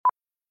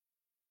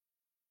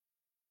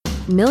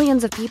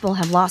Millions of people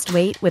have lost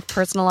weight with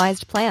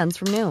personalized plans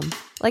from Noom.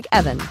 Like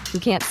Evan, who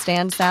can't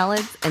stand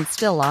salads and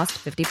still lost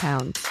 50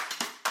 pounds.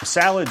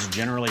 Salads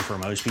generally for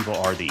most people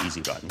are the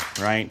easy button,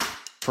 right?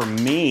 For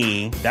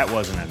me, that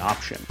wasn't an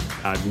option.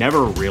 I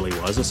never really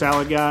was a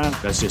salad guy.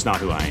 That's just not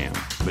who I am.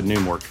 But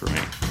Noom worked for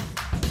me.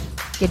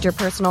 Get your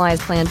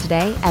personalized plan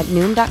today at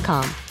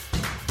Noom.com.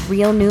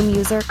 Real Noom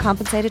user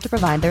compensated to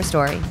provide their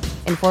story.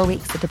 In 4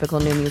 weeks, the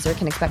typical Noom user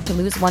can expect to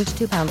lose 1 to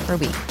 2 pounds per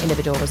week.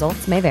 Individual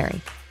results may vary.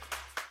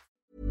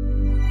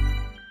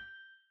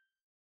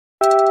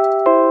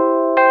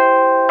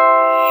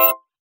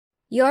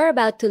 You're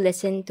about to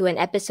listen to an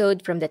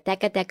episode from the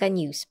Teka Teka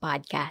News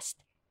podcast.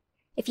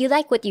 If you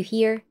like what you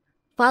hear,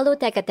 follow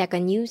Teka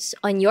Teka News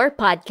on your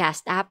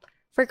podcast app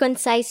for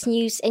concise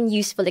news and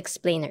useful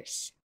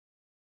explainers.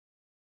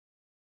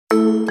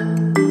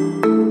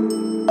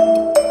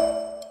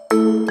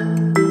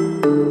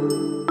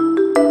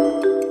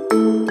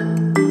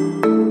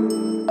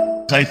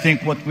 I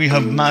think what we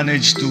have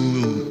managed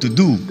to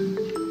do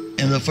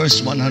in the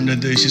first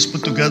 100 days is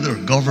put together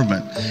a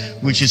government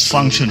which is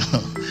functional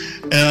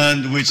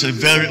and which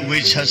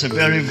has a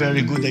very,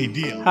 very good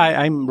idea. Hi,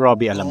 I'm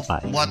Robbie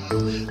Alampay. What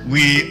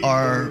we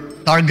are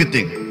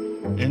targeting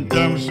in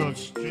terms of...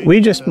 We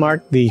just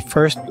marked the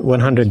first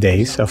 100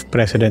 days of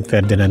President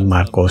Ferdinand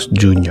Marcos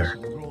Jr.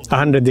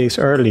 100 days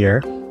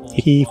earlier,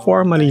 he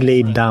formally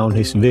laid down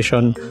his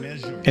vision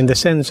and the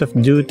sense of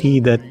duty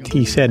that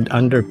he said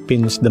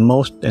underpins the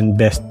most and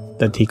best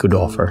that he could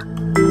offer.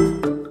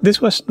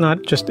 This was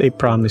not just a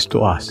promise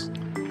to us.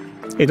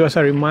 It was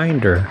a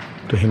reminder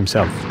to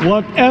himself.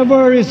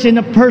 Whatever is in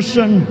a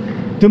person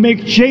to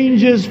make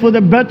changes for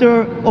the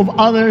better of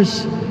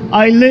others,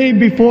 I lay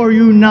before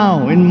you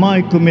now in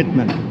my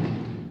commitment.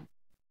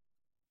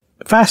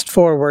 Fast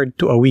forward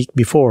to a week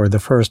before the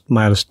first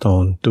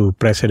milestone to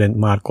President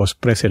Marcos'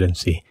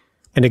 presidency,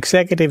 and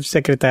Executive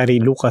Secretary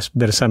Lucas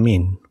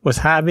Bersamin was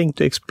having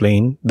to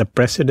explain the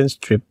president's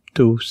trip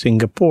to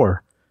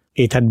Singapore.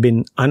 It had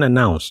been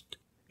unannounced.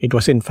 It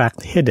was in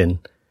fact hidden.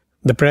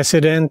 The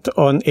president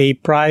on a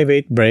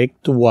private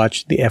break to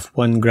watch the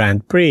F1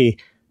 Grand Prix,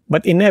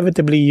 but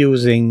inevitably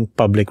using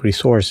public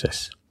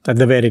resources. At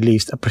the very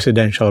least, a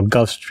presidential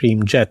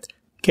Gulfstream jet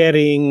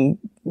carrying,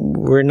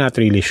 we're not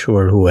really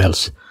sure who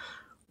else.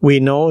 We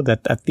know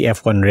that at the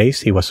F1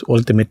 race, he was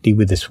ultimately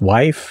with his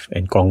wife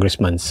and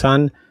congressman's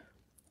son,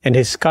 and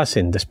his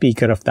cousin, the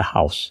Speaker of the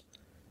House.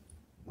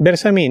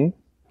 Bersamin,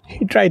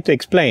 he tried to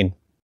explain.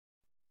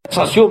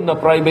 Assume na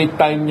private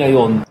time niya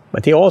yun.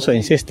 But he also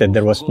insisted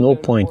there was no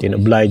point in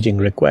obliging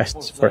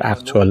requests for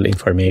actual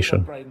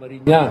information.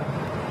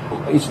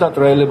 It's not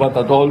relevant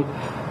at all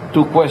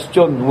to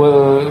question,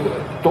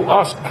 to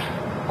ask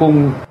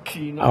kung...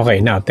 Okay,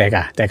 now,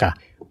 teka.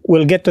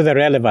 We'll get to the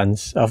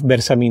relevance of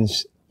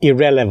Bersamin's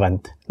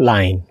irrelevant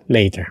line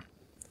later.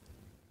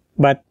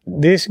 But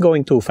this is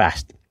going too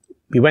fast.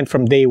 We went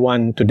from day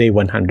 1 to day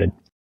 100.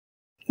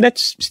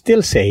 Let's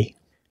still say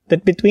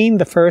that between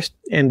the first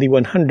and the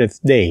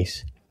 100th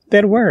days,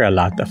 there were a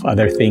lot of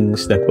other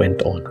things that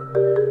went on.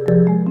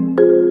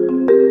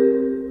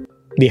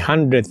 The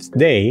 100th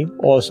day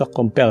also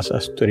compels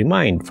us to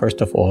remind,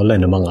 first of all,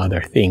 and among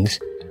other things,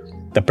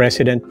 the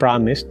President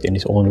promised, in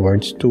his own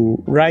words,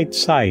 to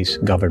right-size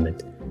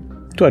government,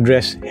 to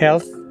address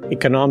health,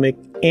 economic,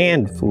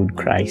 and food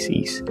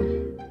crises.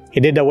 He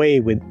did away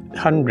with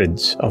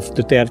hundreds of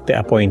Duterte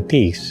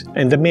appointees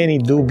and the many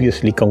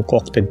dubiously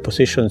concocted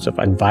positions of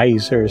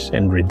advisors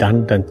and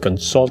redundant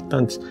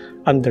consultants,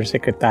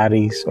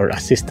 undersecretaries or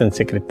assistant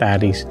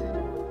secretaries.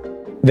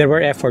 There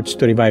were efforts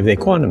to revive the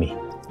economy,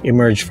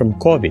 emerge from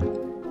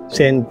COVID,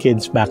 send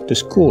kids back to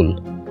school,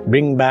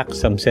 bring back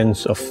some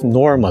sense of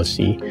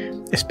normalcy,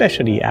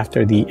 especially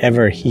after the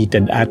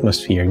ever-heated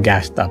atmosphere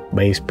gassed up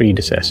by his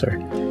predecessor.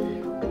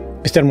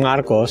 Mr.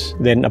 Marcos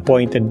then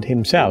appointed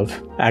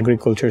himself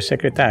Agriculture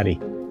Secretary,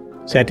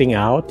 setting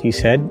out, he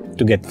said,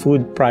 to get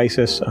food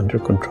prices under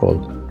control.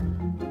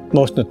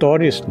 Most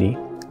notoriously,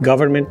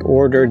 government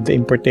ordered the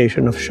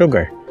importation of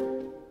sugar.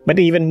 But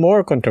even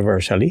more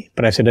controversially,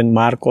 President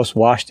Marcos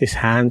washed his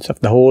hands of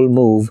the whole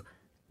move,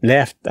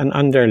 left an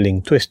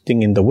underling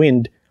twisting in the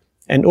wind,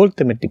 and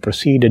ultimately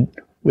proceeded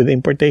with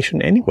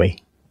importation anyway.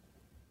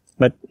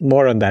 But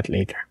more on that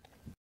later.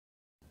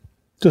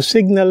 To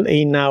signal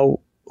a now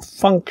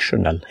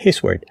functional,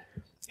 his word,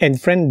 and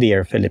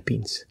friendlier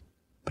Philippines,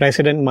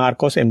 President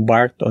Marcos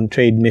embarked on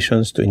trade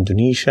missions to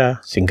Indonesia,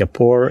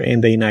 Singapore,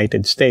 and the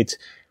United States,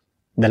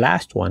 the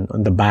last one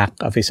on the back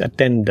of his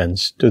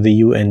attendance to the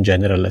UN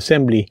General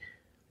Assembly,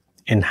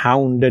 and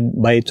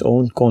hounded by its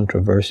own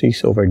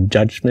controversies over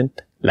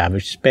judgment,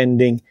 lavish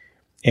spending,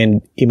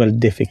 and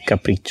imaldific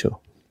capriccio.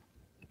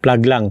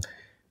 Plug lang,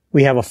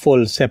 we have a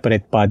full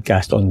separate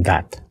podcast on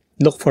that.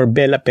 Look for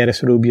Bella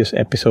Perez Rubio's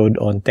episode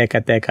on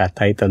Teka Teka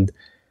titled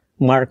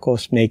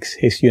Marcos Makes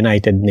His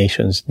United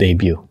Nations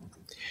Debut.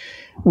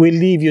 We'll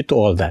leave you to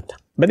all that.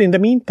 But in the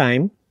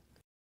meantime,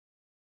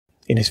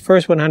 in his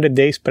first 100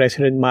 days,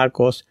 President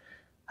Marcos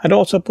had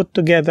also put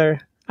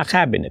together a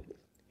cabinet,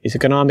 his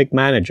economic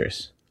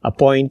managers,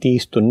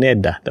 appointees to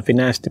NEDA, the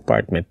Finance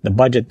Department, the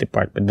Budget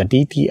Department, the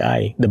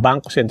DTI, the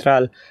Bangko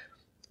Sentral,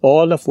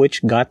 all of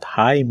which got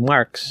high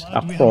marks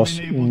across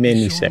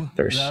many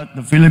sectors.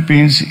 The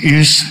Philippines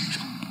is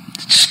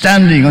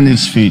standing on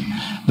its feet.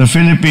 The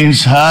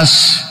Philippines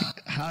has...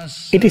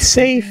 It is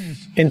safe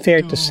and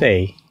fair to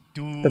say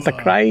that the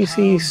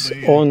crises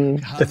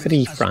on the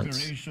three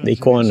fronts, the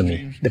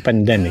economy, the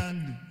pandemic,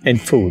 and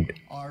food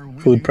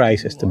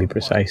prices to be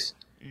precise,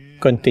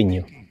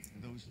 continue.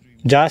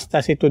 Just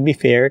as it would be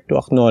fair to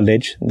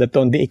acknowledge that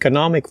on the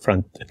economic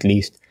front at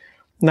least,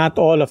 not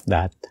all of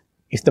that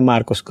is the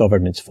Marcos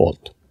government's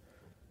fault.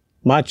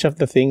 Much of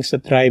the things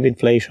that drive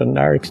inflation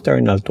are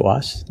external to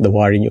us. The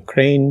war in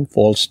Ukraine,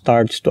 false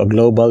starts to a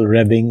global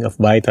revving of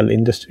vital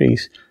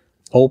industries,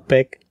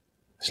 OPEC,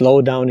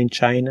 slowdown in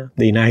China,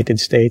 the United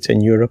States,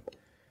 and Europe.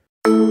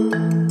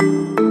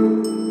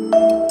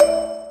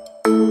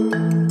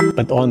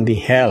 But on the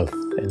health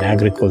and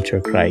agriculture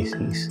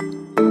crises,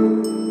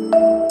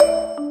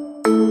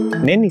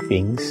 many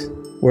things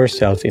were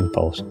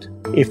self-imposed,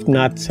 if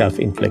not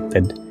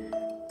self-inflicted.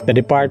 The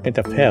Department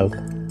of Health,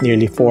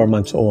 nearly 4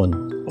 months on,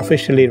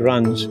 officially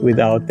runs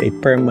without a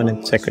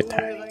permanent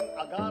secretary.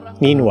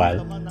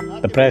 Meanwhile,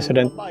 the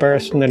President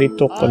personally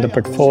took on the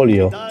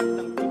portfolio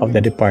of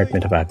the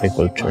Department of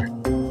Agriculture.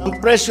 Ang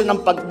presyo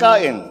ng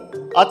pagkain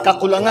at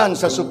kakulangan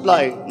sa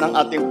supply ng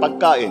ating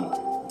pagkain.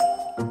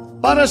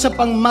 Para sa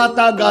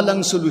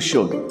pangmatagalang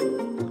solusyon,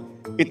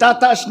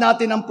 itataas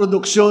natin ang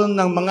produksyon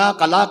ng mga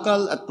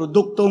kalakal at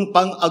produktong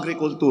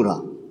pang-agrikultura.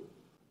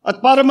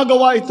 At para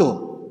magawa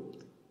ito,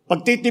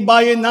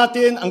 pagtitibayin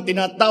natin ang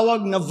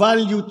tinatawag na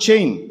value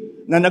chain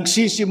na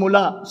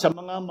nagsisimula sa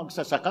mga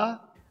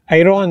magsasaka.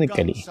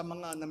 Ironically,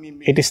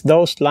 it is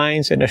those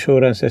lines and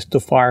assurances to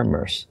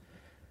farmers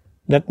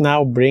that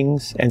now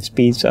brings and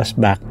speeds us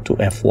back to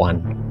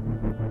F1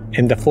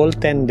 and the full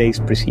 10 days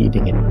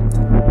preceding it.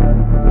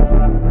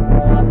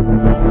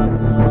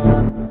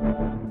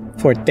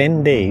 For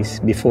 10 days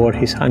before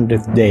his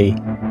 100th day,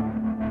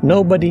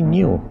 nobody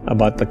knew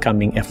about the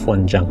coming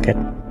F1 junket.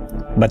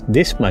 But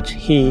this much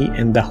he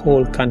and the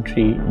whole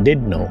country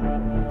did know.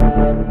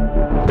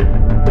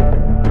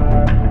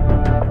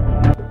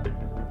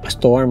 A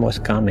storm was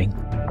coming.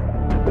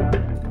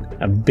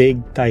 A big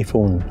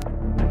typhoon.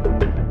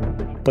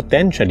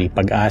 Potentially,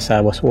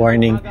 Pag-asa was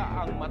warning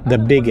the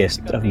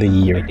biggest of the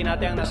year.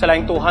 Tinatayang nasa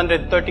laing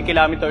 230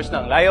 kilometers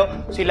ng layo,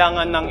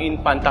 silangan ng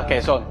Infanta,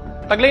 Quezon.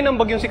 Taglay ng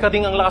bagyong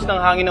Sikating ang lakas ng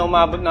hangin na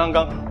umabot na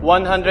hanggang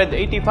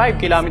 185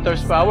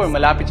 kilometers per hour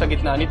malapit sa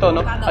gitna nito,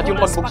 no? At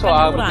yung pagbugso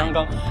aabot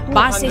hanggang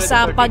base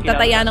sa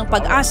pagtataya ng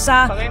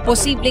Pag-asa,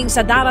 posibleng sa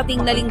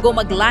darating na linggo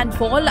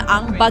maglandfall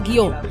ang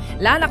bagyo.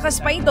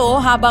 Lalakas pa ito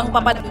habang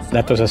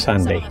That was a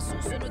Sunday.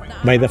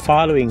 By the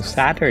following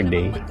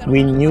Saturday,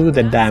 we knew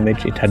the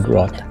damage it had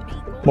wrought.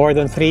 More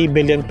than 3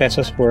 billion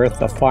pesos worth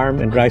of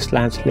farm and rice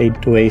lands laid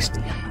to waste,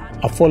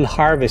 a full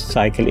harvest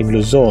cycle in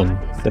Luzon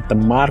that the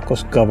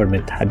Marcos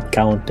government had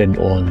counted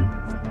on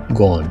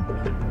gone.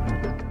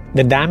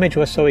 The damage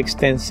was so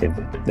extensive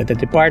that the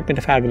Department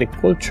of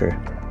Agriculture,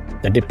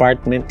 the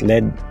department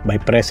led by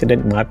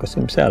President Marcos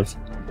himself,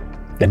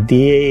 the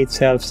DA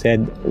itself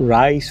said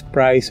rice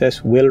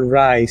prices will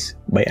rise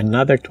by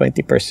another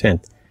 20%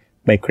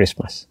 by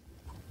Christmas.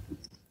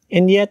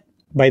 And yet,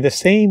 by the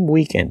same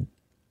weekend,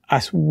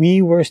 as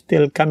we were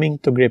still coming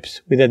to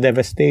grips with the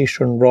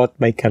devastation wrought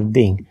by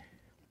Carding,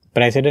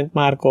 President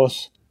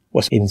Marcos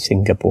was in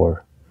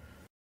Singapore.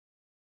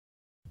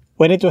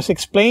 When it was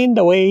explained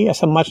away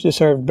as a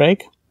much-deserved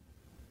break,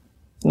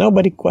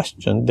 nobody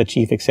questioned the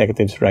chief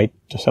executive's right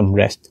to some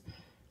rest.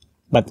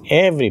 But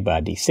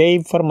everybody,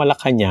 save for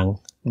Malacanang,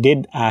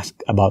 did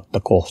ask about the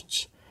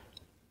costs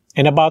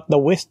and about the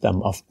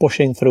wisdom of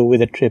pushing through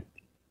with the trip,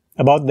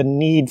 about the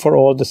need for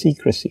all the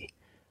secrecy,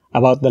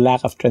 about the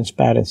lack of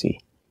transparency,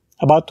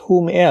 about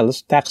whom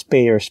else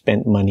taxpayers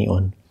spent money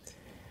on.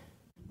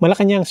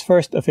 Malacanang's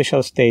first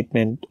official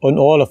statement on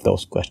all of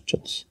those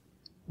questions,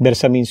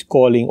 Bersamin's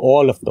calling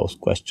all of those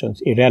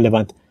questions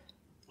irrelevant,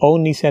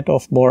 only set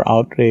off more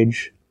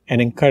outrage and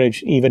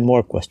encouraged even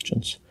more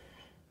questions.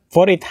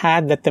 For it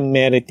had the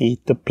temerity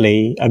to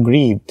play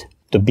aggrieved,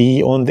 to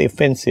be on the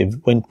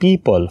offensive when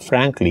people,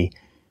 frankly,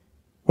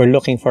 were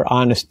looking for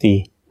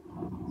honesty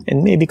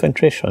and maybe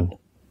contrition.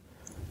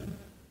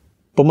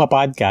 Puma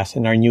Podcast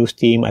and our news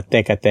team at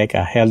Teka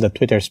Teka held a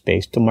Twitter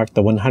space to mark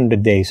the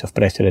 100 days of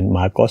President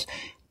Marcos,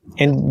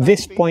 and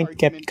this point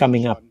kept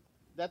coming up.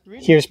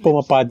 Here's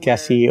Puma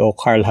Podcast CEO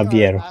Carl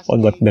Javier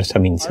on what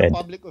Bersamin said.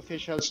 Public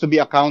officials to be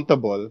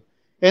accountable,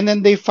 and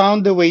then they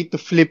found a way to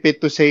flip it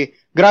to say,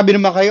 grabe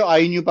naman kayo,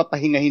 ayaw nyo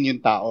papahingahin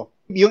yung tao.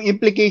 Yung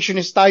implication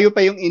is tayo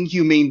pa yung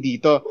inhumane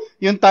dito.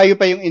 Yung tayo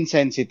pa yung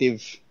insensitive.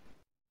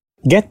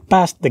 Get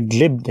past the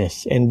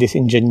glibness and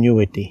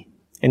disingenuity,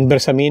 and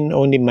Bersamin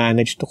only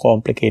managed to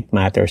complicate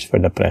matters for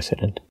the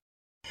president.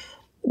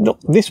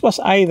 Look, this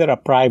was either a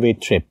private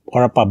trip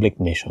or a public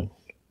mission.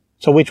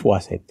 So which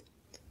was it?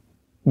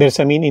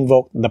 Bersamin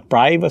invoked the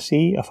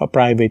privacy of a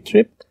private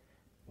trip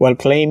while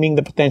claiming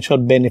the potential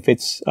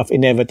benefits of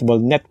inevitable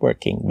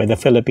networking by the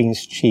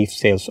Philippines' chief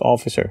sales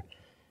officer.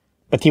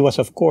 But he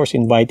was, of course,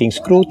 inviting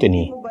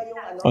scrutiny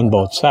on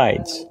both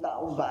sides.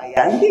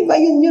 Di ba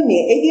yun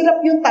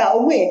hirap yung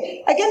tao mo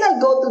Again, I'll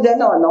go to the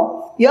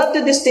you have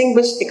to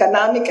distinguish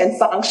economic and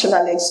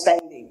functional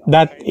spending.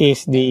 That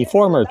is the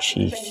former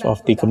chief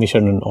of the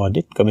Commission on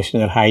Audit,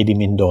 Commissioner Heidi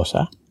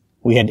Mendoza.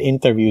 We had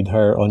interviewed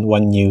her on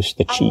One News,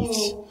 The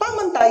Chiefs. Ang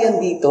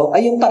pamantayan dito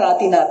ay yung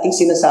parati nating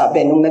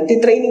sinasabi. Nung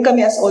nagtitraining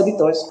kami as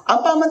auditors,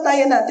 ang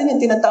pamantayan natin yung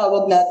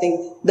tinatawag nating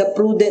the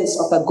prudence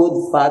of a good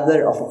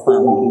father of a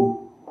family.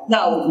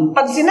 Now,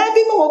 pag sinabi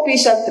mong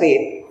official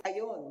trait,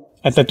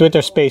 at the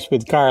Twitter space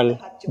with Carl,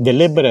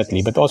 deliberately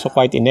but also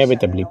quite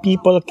inevitably,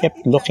 people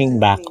kept looking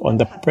back on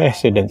the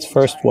president's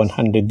first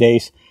 100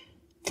 days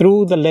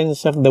through the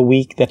lens of the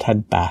week that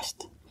had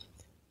passed.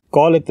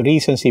 Call it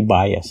recency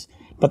bias,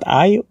 but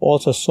I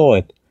also saw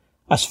it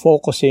as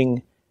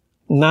focusing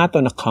not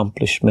on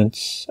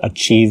accomplishments,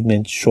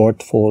 achievements,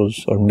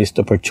 shortfalls, or missed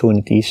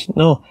opportunities.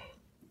 No,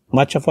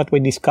 much of what we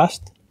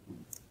discussed,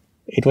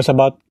 it was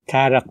about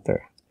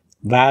character,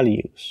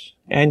 values,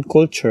 and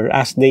culture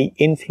as they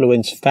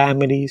influence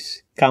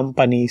families,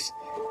 companies,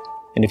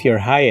 and if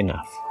you're high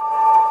enough,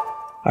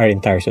 our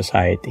entire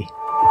society.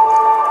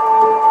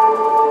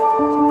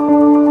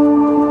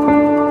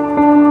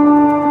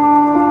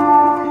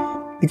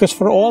 Because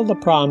for all the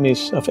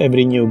promise of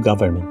every new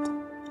government,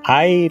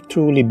 I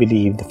truly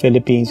believe the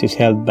Philippines is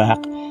held back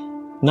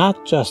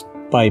not just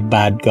by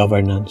bad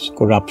governance,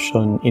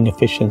 corruption,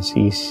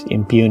 inefficiencies,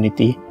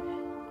 impunity.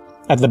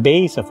 At the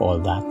base of all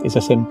that is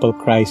a simple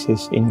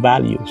crisis in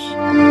values.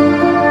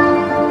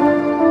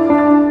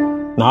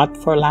 Not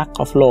for lack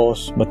of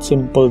laws, but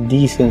simple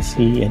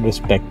decency and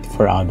respect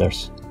for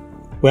others.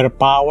 Where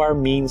power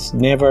means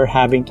never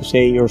having to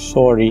say you're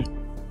sorry,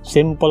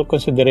 simple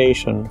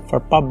consideration for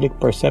public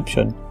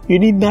perception, you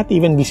need not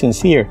even be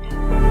sincere.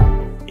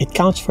 It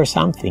counts for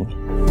something.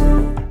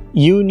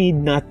 You need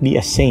not be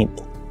a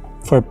saint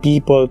for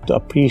people to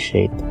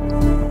appreciate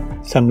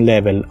some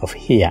level of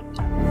hiya.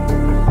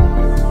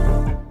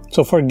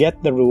 So forget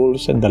the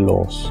rules and the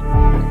laws.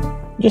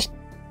 Just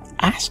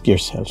ask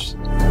yourselves,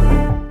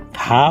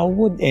 how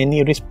would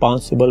any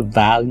responsible,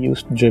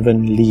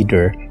 values-driven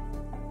leader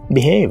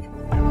behave?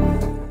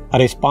 A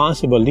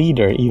responsible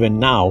leader, even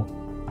now,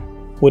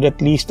 would at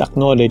least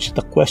acknowledge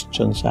the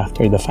questions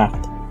after the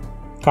fact.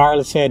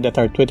 Carl said at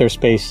our Twitter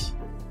space,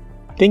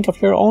 think of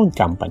your own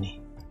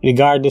company,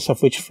 regardless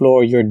of which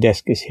floor your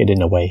desk is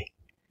hidden away.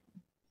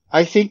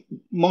 I think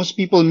most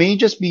people may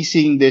just be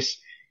seeing this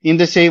in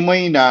the same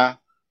way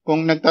na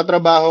kung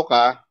nagtatrabaho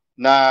ka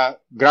na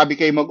grabe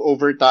kayo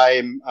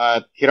mag-overtime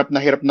at hirap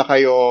na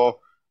kayo,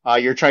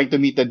 you're trying to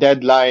meet the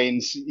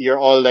deadlines, you're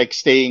all like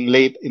staying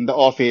late in the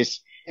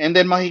office, and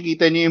then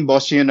makikita niyo yung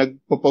boss niyo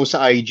nagpo-post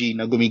sa IG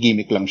na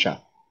gumigimik lang siya.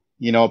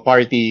 You know,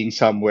 partying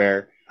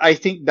somewhere. I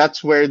think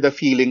that's where the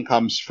feeling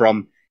comes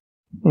from.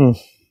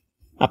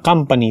 A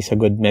company is a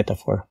good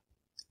metaphor.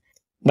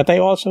 But I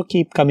also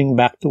keep coming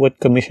back to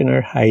what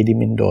Commissioner Heidi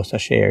Mendoza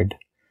shared.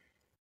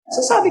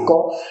 So sabi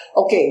ko,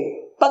 okay,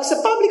 pag sa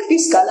public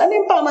fiscal, ano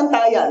yung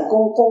pamantayan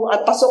kung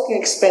at pasok yung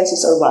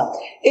expenses or what?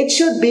 It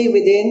should be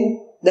within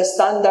the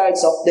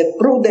standards of the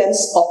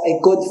prudence of a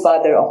good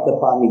father of the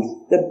family.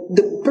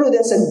 The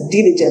prudence and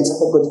diligence of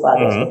a good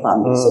father of the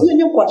family. So yun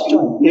yung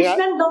question.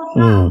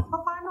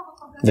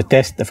 The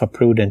test of a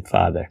prudent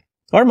father.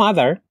 Or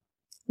mother,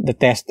 the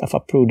test of a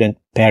prudent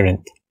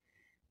parent.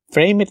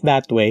 Frame it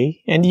that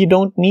way, and you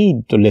don't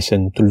need to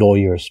listen to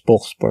lawyers,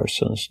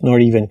 spokespersons,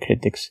 nor even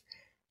critics.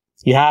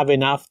 You have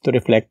enough to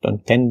reflect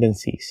on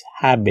tendencies,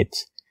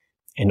 habits,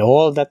 and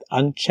all that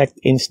unchecked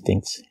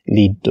instincts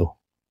lead to.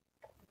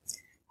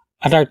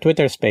 At our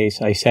Twitter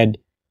space, I said,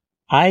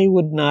 I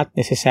would not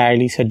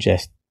necessarily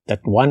suggest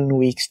that 1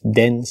 week's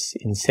dense,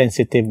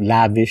 insensitive,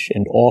 lavish,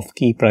 and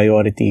off-key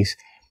priorities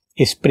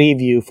is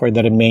preview for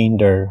the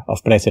remainder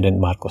of President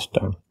Marcos'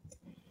 term.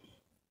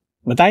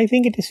 But I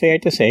think it is fair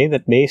to say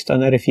that based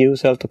on a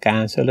refusal to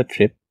cancel a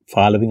trip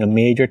following a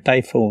major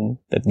typhoon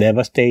that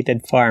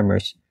devastated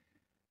farmers,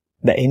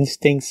 the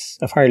instincts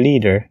of our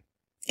leader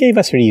gave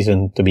us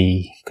reason to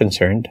be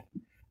concerned.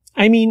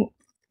 I mean,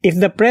 if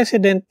the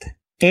President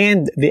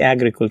and the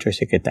Agriculture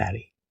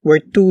Secretary were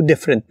two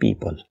different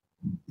people,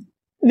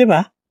 di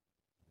ba?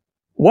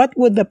 What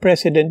would the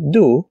President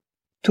do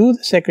to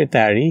the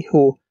Secretary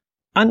who,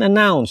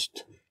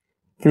 unannounced,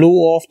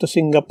 flew off to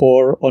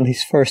Singapore on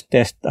his first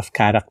test of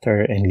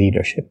character and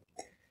leadership?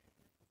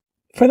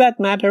 For that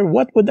matter,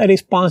 what would a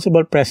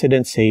responsible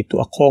president say to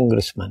a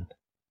congressman?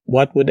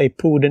 What would a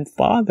prudent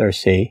father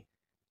say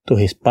to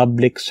his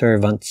public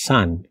servant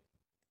son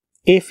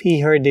if he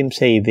heard him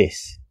say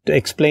this to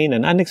explain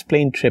an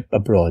unexplained trip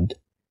abroad?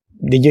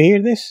 Did you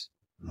hear this?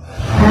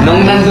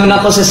 Nung nandun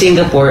ako sa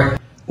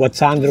Singapore, what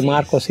Sandro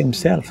Marcos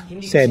himself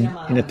said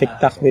in a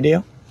TikTok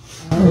video?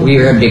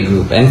 We are a big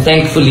group, and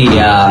thankfully,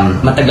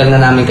 matagal na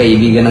namin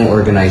kaibigan ng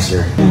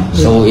organizer.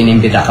 So,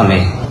 inimbita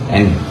kami.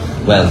 And,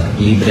 well,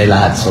 libre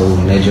lahat. So,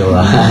 medyo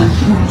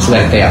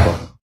swerte ako.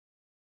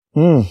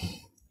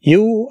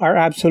 You are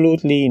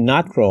absolutely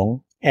not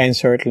wrong, and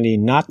certainly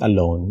not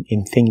alone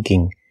in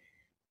thinking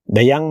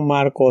The young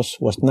Marcos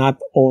was not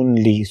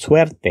only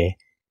suerte,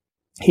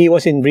 he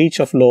was in breach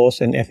of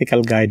laws and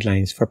ethical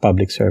guidelines for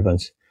public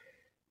servants.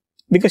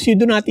 Because you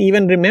do not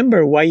even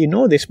remember why you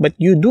know this, but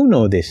you do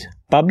know this.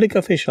 Public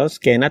officials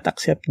cannot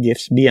accept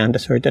gifts beyond a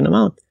certain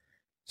amount.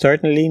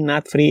 Certainly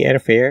not free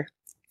airfare,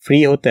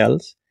 free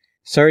hotels,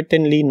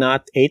 certainly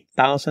not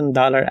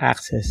 $8,000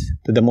 access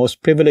to the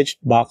most privileged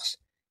box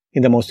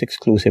in the most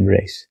exclusive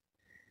race.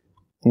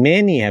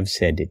 Many have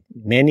said it,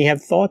 many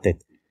have thought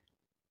it.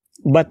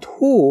 But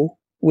who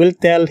will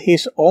tell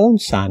his own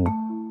son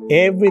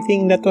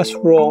everything that was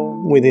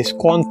wrong with his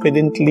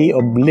confidently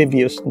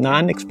oblivious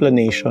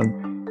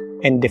non-explanation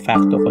and de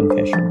facto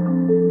confession?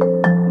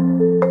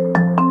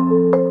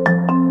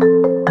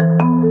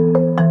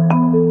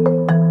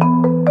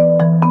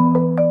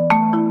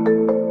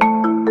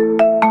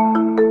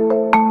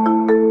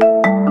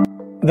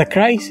 The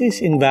crisis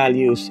in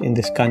values in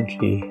this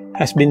country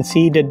has been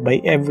seeded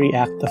by every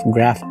act of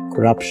graft,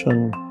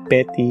 corruption,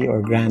 petty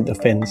or grand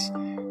offense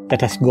that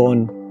has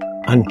gone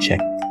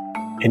unchecked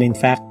and in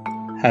fact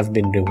have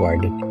been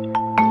rewarded.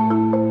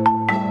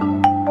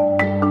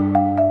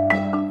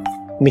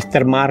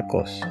 Mr.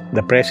 Marcos,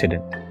 the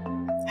president,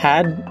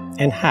 had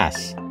and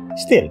has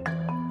still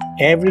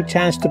every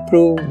chance to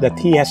prove that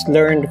he has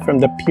learned from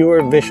the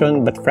pure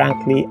vision but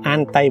frankly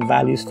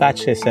anti-values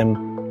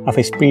fascism of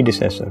his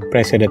predecessor,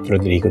 President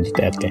Rodrigo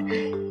Duterte.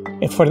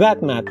 And for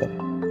that matter,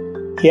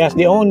 he has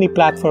the only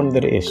platform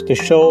there is to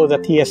show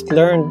that he has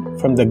learned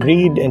from the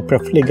greed and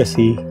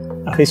profligacy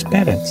of his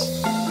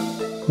parents,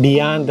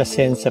 beyond the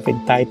sense of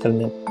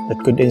entitlement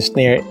that could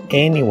ensnare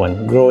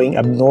anyone growing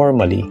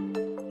abnormally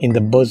in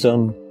the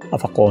bosom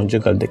of a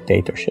conjugal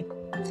dictatorship.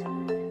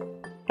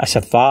 As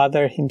a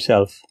father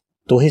himself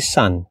to his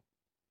son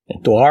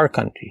and to our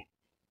country,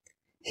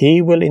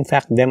 he will in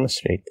fact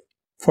demonstrate,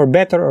 for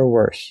better or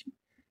worse,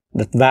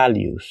 that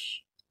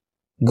values,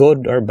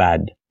 good or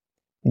bad,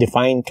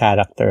 define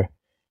character,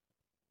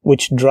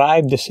 which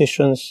drive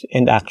decisions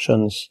and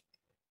actions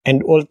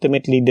and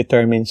ultimately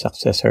determine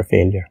success or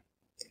failure.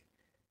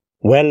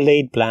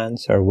 Well-laid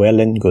plans are well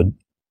and good,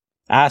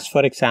 as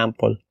for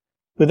example,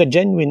 with a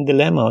genuine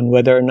dilemma on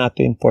whether or not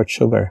to import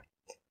sugar,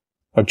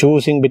 or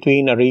choosing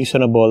between a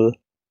reasonable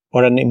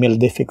or an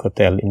Imildific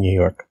hotel in New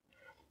York.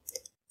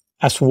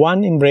 As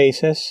one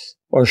embraces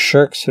or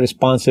shirks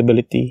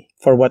responsibility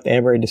for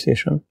whatever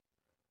decision,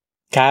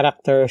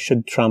 character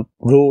should trump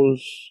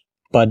rules,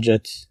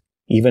 budgets,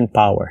 even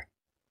power,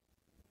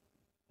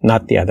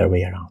 not the other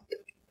way around.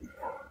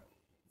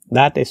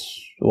 That is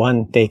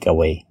one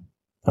takeaway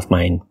of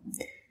mine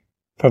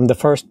from the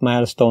first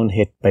milestone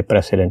hit by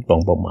President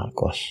Bongbong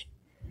Marcos.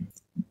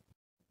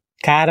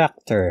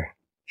 Character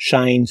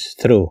shines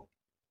through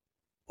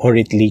or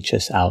it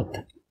leaches out.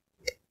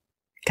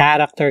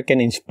 Character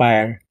can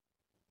inspire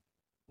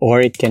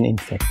or it can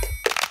infect.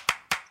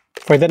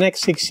 For the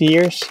next 6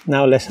 years,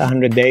 now less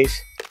 100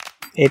 days,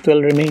 it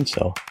will remain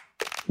so.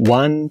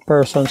 One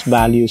person's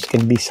values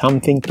can be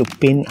something to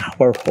pin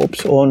our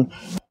hopes on,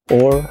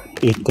 or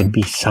it could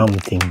be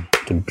something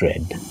to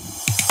dread.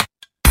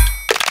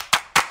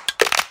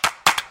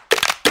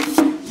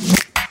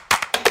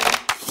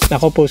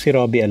 Ako po si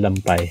Robbie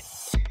Alampay.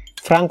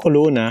 Franco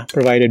Luna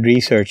provided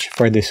research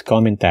for this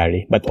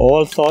commentary, but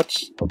all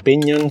thoughts,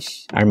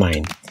 opinions are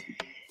mine.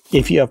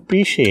 If you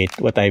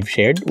appreciate what I've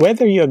shared,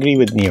 whether you agree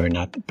with me or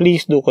not,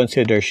 please do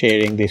consider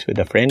sharing this with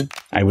a friend.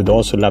 I would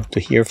also love to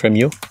hear from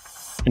you.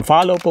 And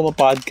follow po my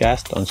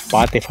podcast on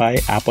Spotify,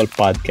 Apple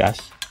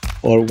Podcasts,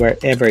 or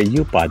wherever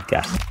you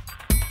podcast.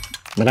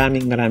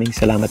 Maraming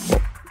salamat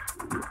po.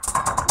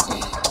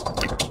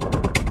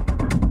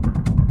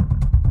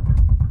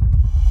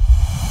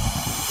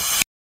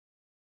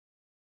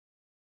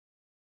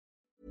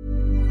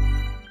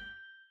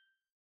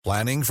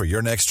 Planning for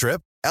your next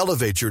trip?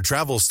 Elevate your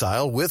travel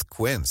style with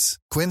Quince.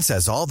 Quince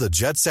has all the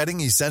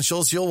jet-setting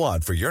essentials you'll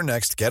want for your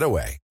next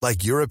getaway,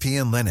 like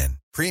European linen,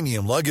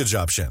 premium luggage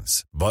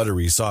options,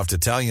 buttery soft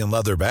Italian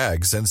leather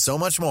bags, and so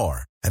much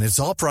more. And it's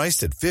all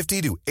priced at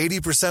 50 to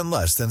 80%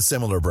 less than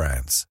similar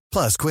brands.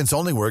 Plus, Quince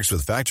only works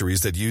with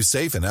factories that use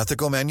safe and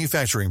ethical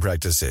manufacturing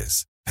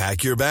practices.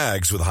 Pack your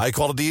bags with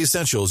high-quality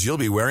essentials you'll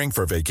be wearing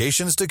for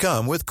vacations to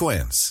come with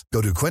Quince.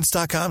 Go to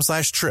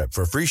quince.com/trip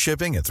for free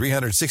shipping and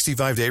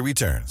 365-day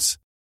returns.